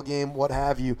football game, what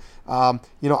have you.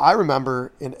 I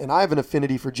remember, and I have an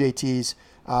affinity for JT's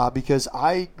because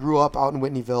I grew up out in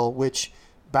Whitneyville, which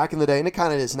back in the day, and it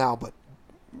kind of is now, but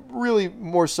really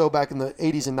more so back in the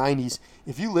 80s and 90s,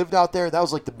 if you lived out there, that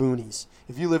was like the boonies.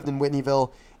 If you lived in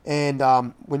Whitneyville,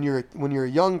 and when you're a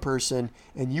young person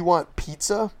and you want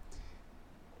pizza,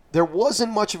 there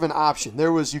wasn't much of an option.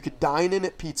 You could dine in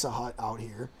at Pizza Hut out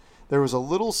here. There was a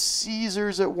Little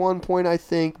Caesars at one point, I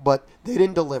think, but they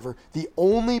didn't deliver. The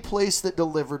only place that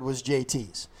delivered was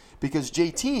JT's, because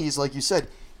JT's, like you said,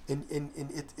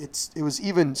 it was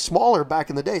even smaller back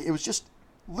in the day. It was just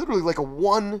literally like a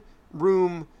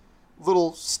one-room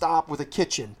little stop with a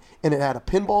kitchen, and it had a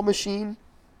pinball machine,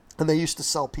 and they used to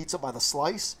sell pizza by the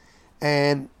slice,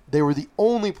 and they were the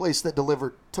only place that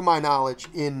delivered, to my knowledge,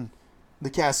 in the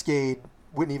Cascade,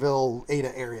 Whitneyville,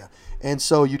 Ada area. And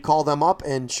so you'd call them up,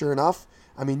 and sure enough,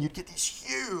 I mean, you'd get these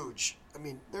huge,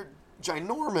 they're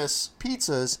ginormous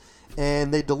pizzas,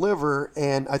 and they deliver.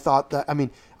 And I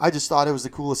just thought it was the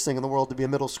coolest thing in the world to be a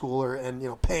middle schooler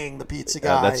and paying the pizza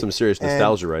guy. Yeah, that's some serious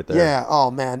nostalgia right there. Yeah. Oh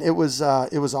man, it was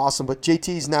awesome. But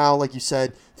JT's now, like you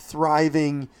said,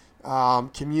 thriving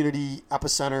community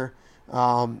epicenter.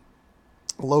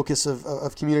 Locus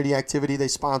of community activity. They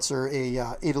sponsor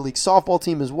a Ada League softball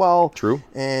team as well. True.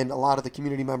 And a lot of the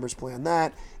community members play on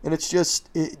that. And it's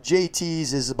just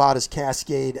JT's is about as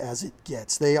Cascade as it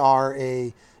gets. They are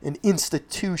an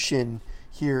institution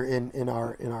here in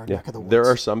our neck of the woods. There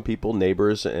are some people,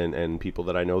 neighbors, and people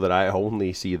that I know that I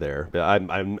only see there.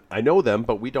 I know them,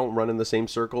 but we don't run in the same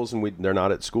circles, and they're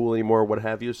not at school anymore, what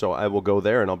have you. So I will go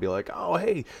there, and I'll be like, "Oh,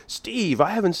 hey, Steve, I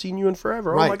haven't seen you in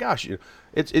forever." Right. Oh my gosh,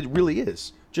 it really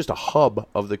is just a hub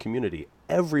of the community.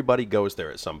 Everybody goes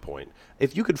there at some point.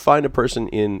 If you could find a person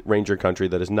in Ranger Country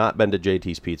that has not been to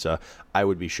JT's Pizza, I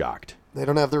would be shocked. They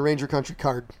don't have their Ranger Country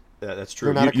card. Yeah, that's true.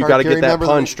 You got to get that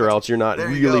punched, or else you're not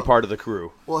really part of the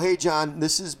crew. Well, hey, John,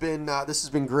 this has been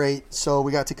great. So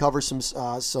we got to cover some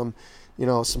staff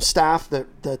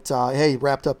that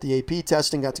wrapped up the AP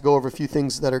testing. Got to go over a few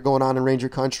things that are going on in Ranger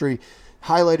Country.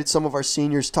 Highlighted some of our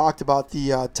seniors. Talked about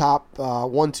the top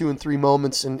 1, 2, and 3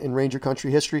 moments in Ranger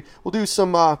Country history. We'll do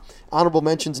some honorable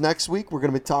mentions next week. We're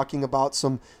going to be talking about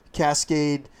some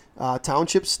Cascade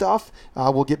Township stuff.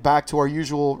 We'll get back to our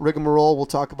usual rigmarole. We'll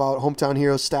talk about Hometown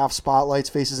Heroes, staff spotlights,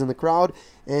 faces in the crowd.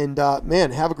 And,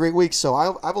 have a great week. So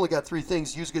I've only got 3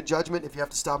 things. Use good judgment. If you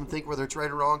have to stop and think whether it's right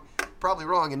or wrong, probably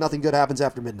wrong, and nothing good happens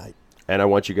after midnight. And I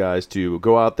want you guys to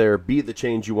go out there, be the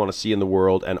change you want to see in the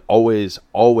world, and always,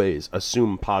 always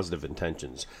assume positive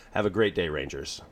intentions. Have a great day, Rangers.